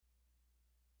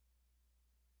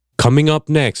Coming up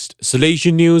next,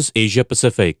 Salesian News Asia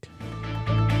Pacific.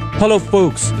 Hello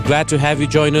folks, glad to have you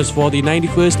join us for the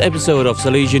 91st episode of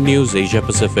Salesian News Asia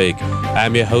Pacific.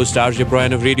 I'm your host RJ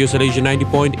Brian of Radio Salesian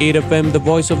 90.8 FM, the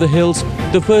voice of the hills,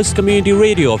 the first community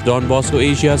radio of Don Bosco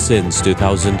Asia since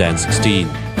 2016.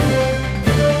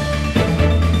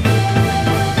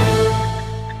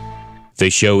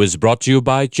 This show is brought to you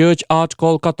by Church Art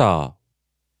Kolkata.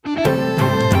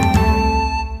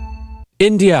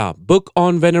 India, book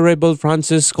on Venerable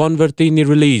Francis Convertini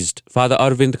released. Father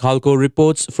Arvind Khalko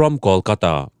reports from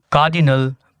Kolkata.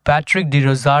 Cardinal Patrick de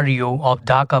Rosario of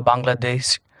Dhaka,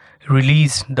 Bangladesh,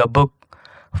 released the book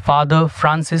Father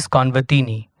Francis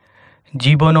Convertini,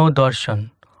 Jibono Darshan,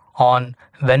 on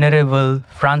Venerable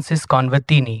Francis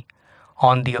Convertini,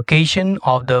 on the occasion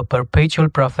of the perpetual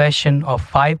profession of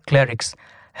 5 clerics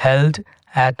held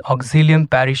at Auxilium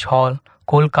Parish Hall,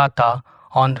 Kolkata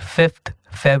on 5th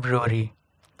February.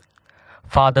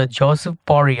 Father Joseph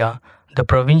Poria, the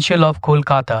Provincial of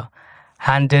Kolkata,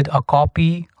 handed a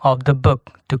copy of the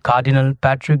book to Cardinal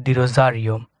Patrick de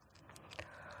Rosario.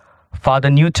 Father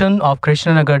Newton of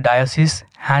Krishnanagar Diocese,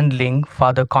 handling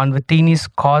Father Convertini's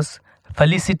cause,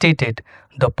 felicitated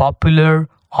the popular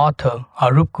author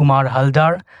Arup Kumar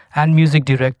Haldar and music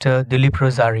director Dilip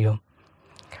Rosario.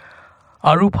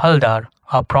 Arup Haldar,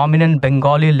 a prominent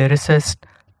Bengali lyricist,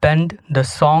 penned the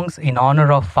songs in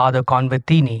honor of Father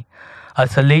Convertini, a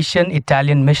Salesian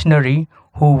Italian missionary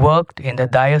who worked in the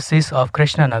Diocese of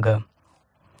Krishnanagar.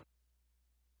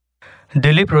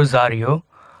 Dilip Rosario,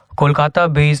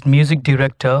 Kolkata-based music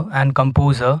director and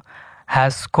composer,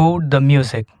 has scored the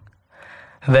music.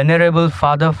 Venerable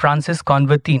Father Francis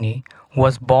Convertini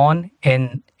was born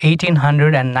in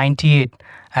 1898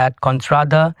 at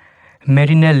Contrada,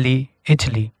 Marinelli,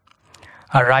 Italy.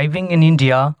 Arriving in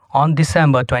India on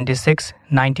December 26,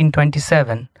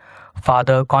 1927,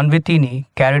 Father Convertini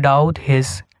carried out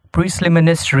his priestly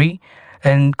ministry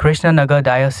in Krishnanagar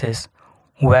Diocese,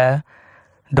 where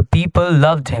the people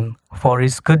loved him for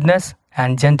his goodness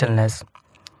and gentleness.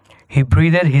 He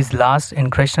breathed his last in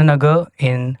Krishnanagar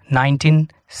in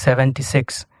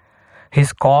 1976.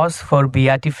 His cause for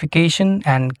beatification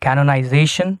and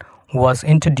canonization was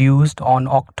introduced on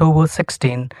October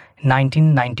 16,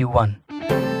 1991.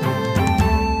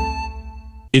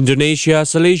 Indonesia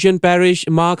Salesian Parish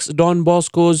marks Don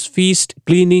Bosco's feast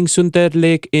cleaning Sunter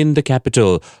Lake in the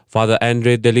capital. Father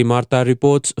Andre Delimarta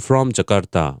reports from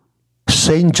Jakarta.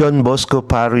 St. John Bosco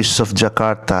Parish of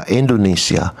Jakarta,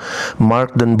 Indonesia,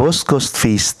 marked Don Bosco's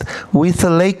feast with a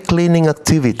lake cleaning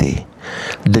activity.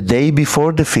 The day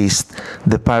before the feast,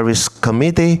 the parish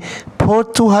committee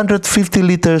poured 250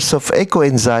 liters of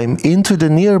ecoenzyme into the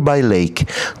nearby lake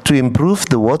to improve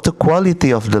the water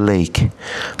quality of the lake.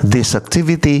 This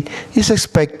activity is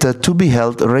expected to be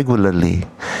held regularly.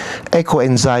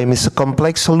 Ecoenzyme is a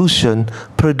complex solution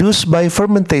produced by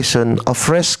fermentation of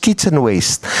fresh kitchen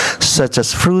waste, such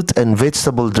as fruit and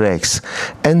vegetable dregs,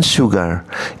 and sugar.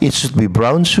 It should be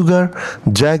brown sugar,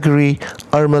 jaggery,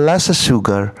 or molasses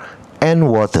sugar,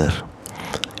 and water.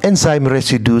 Enzyme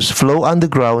residues flow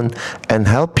underground and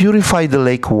help purify the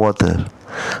lake water.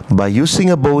 By using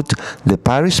a boat, the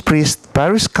parish priest,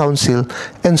 parish council,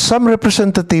 and some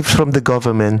representatives from the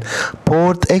government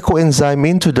poured ecoenzyme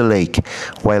into the lake,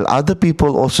 while other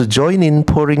people also join in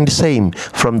pouring the same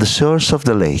from the source of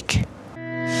the lake.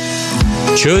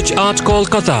 Church Art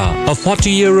Kolkata, a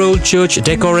 40-year-old church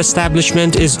decor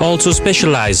establishment, is also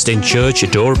specialized in church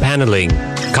door paneling.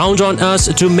 Count on us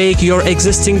to make your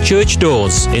existing church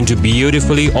doors into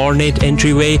beautifully ornate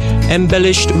entryway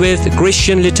embellished with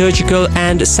Christian liturgical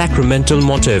and sacramental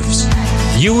motifs.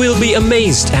 You will be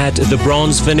amazed at the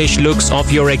bronze finish looks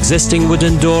of your existing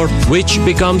wooden door, which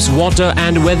becomes water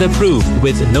and weatherproof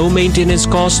with no maintenance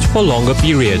cost for longer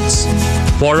periods.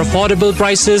 For affordable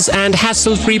prices and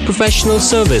hassle-free professional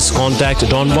service, contact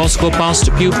Don Bosco Past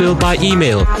Pupil by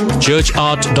email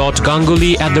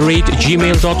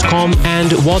churchart.ganguly@gmail.com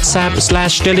and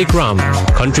WhatsApp/Telegram,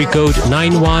 country code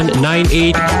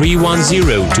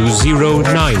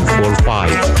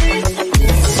 919831020945.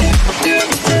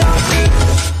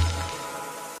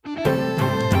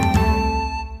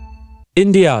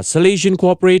 India, Salesian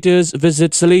cooperators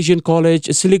visit Salesian College,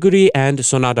 Siliguri and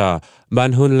Sonada.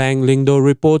 Banhun Lang Lingdo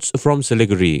reports from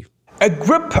Siliguri. A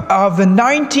group of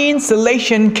 19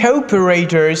 Salesian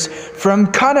cooperators from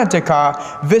Karnataka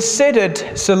visited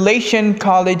Salesian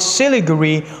College,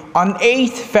 Siliguri on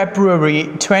 8th February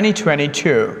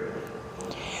 2022.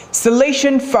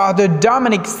 Salesian Father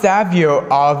Dominic Savio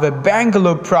of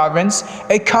Bangalore province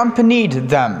accompanied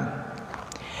them.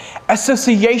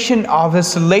 Association of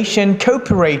Salesian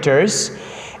Cooperators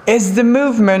is the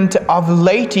movement of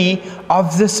laity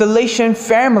of the Salesian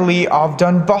family of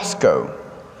Don Bosco.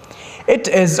 It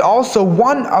is also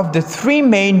one of the three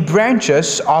main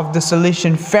branches of the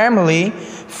Salesian family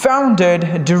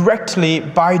founded directly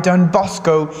by Don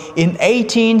Bosco in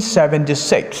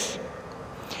 1876.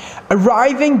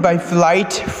 Arriving by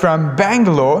flight from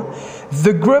Bangalore,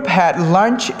 the group had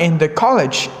lunch in the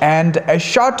college and a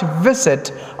short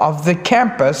visit of the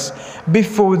campus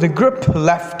before the group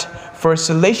left for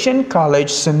Salesian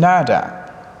College, Sonada.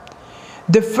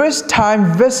 The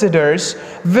first-time visitors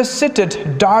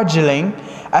visited Darjeeling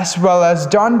as well as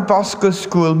Don Bosco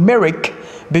School, Mirik,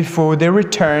 before they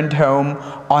returned home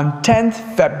on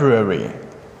 10th February.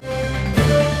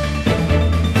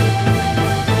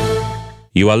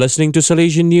 You are listening to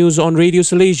Salesian News on Radio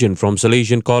Salesian from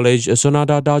Salesian College,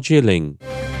 Sonada, Darjeeling.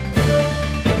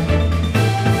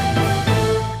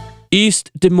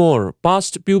 East Timor,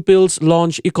 past pupils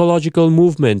launch ecological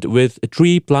movement with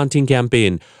tree planting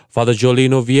campaign. Father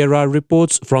Jolino Vieira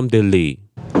reports from Delhi.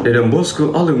 The Don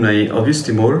Bosco alumni of East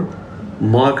Timor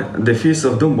mark the feast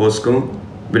of Don Bosco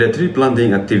with a tree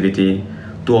planting activity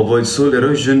to avoid soil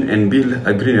erosion and build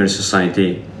a greener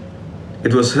society.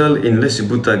 It was held in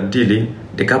Lesibutak, Dili,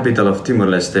 the capital of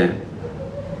Timor-Leste.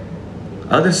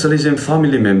 Other Salesian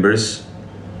family members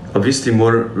of East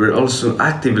Timor were also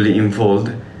actively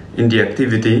involved in the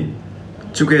activity,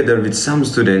 together with some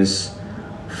students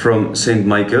from St.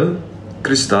 Michael,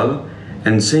 Crystal,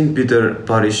 and St. Peter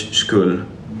Parish School,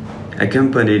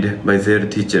 accompanied by their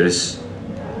teachers.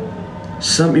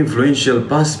 Some influential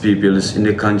past pupils in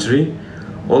the country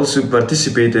also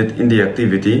participated in the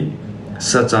activity,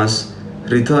 such as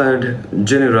retired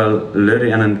General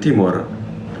Larry Anand Timor,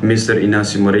 Mr.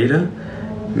 Inacio Moreira,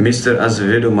 Mr.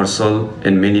 Azevedo Marsal,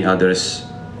 and many others.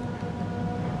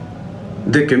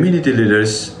 The community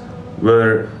leaders,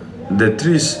 where the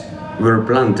trees were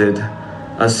planted,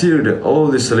 assured all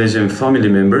the Salesian family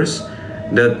members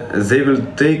that they will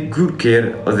take good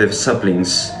care of the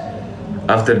saplings.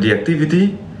 After the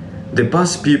activity, the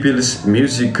past pupils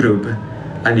music group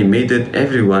animated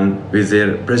everyone with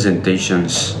their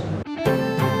presentations.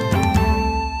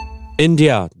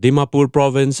 India, Dimapur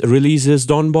province releases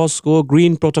Don Bosco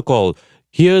Green Protocol.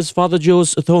 Here's Father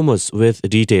Jose Thomas with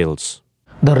details.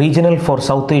 The regional for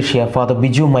South Asia, Father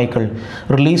Biju Michael,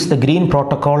 released the Green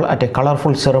Protocol at a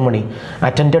colorful ceremony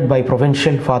attended by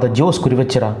Provincial Father Jose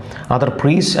Kurivachara, other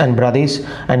priests and brothers,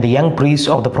 and the young priests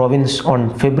of the province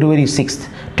on February 6,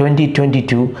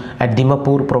 2022 at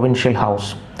Dimapur Provincial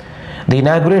House. The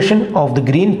inauguration of the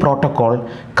Green Protocol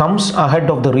comes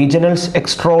ahead of the regional's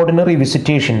extraordinary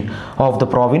visitation of the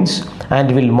province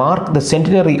and will mark the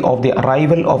centenary of the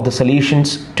arrival of the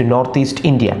Salesians to Northeast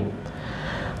India.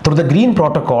 Through the Green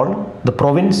Protocol, the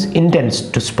province intends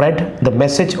to spread the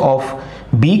message of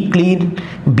be clean,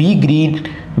 be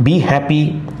green, be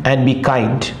happy, and be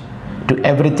kind to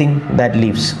everything that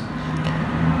lives.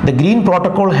 The Green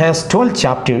Protocol has 12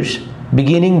 chapters,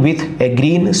 beginning with a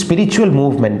green spiritual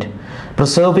movement,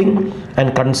 preserving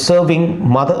and conserving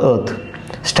Mother Earth,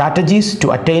 strategies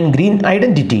to attain green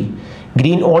identity,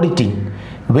 green auditing,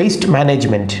 waste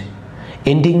management,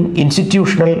 ending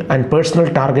institutional and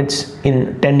personal targets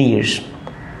in 10 years.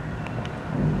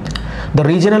 The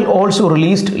regional also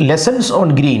released Lessons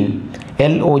on Green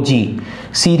 (LOG)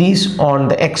 series on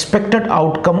the expected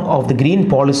outcome of the green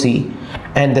policy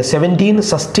and the 17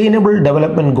 Sustainable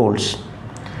Development Goals.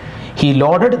 He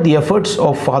lauded the efforts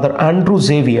of Father Andrew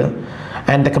Xavier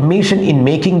and the Commission in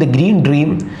making the Green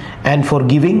Dream and for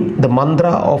giving the mantra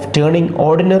of turning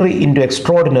ordinary into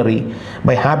extraordinary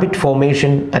by habit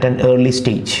formation at an early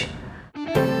stage.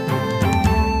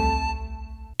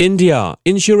 India,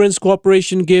 Insurance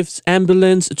Corporation gives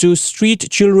ambulance to street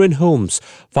children homes.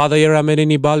 Father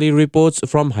Yeramenini Bali reports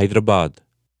from Hyderabad.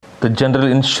 The General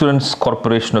Insurance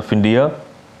Corporation of India,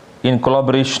 in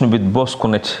collaboration with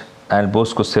BoscoNet and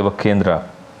Bosco Seva Kendra,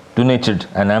 donated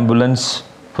an ambulance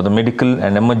for the medical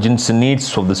and emergency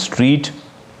needs of the street,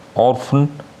 orphan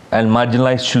and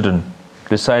marginalized children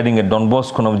residing at Don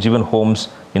Bosco Navjeevan homes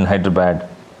in Hyderabad.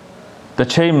 The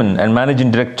chairman and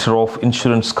managing director of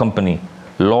insurance company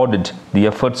lauded the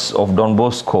efforts of Don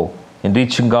Bosco in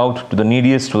reaching out to the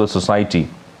neediest of the society.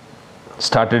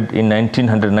 Started in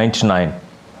 1999,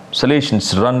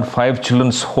 Salesians run 5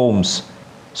 children's homes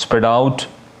spread out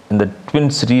in the twin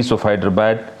cities of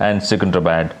Hyderabad and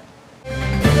Secunderabad.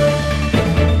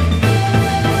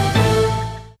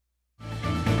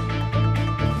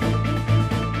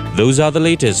 Those are the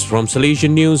latest from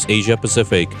Salesian News Asia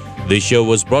Pacific. This show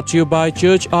was brought to you by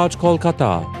Church Art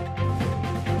Kolkata.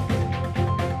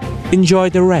 Enjoy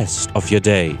the rest of your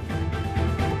day.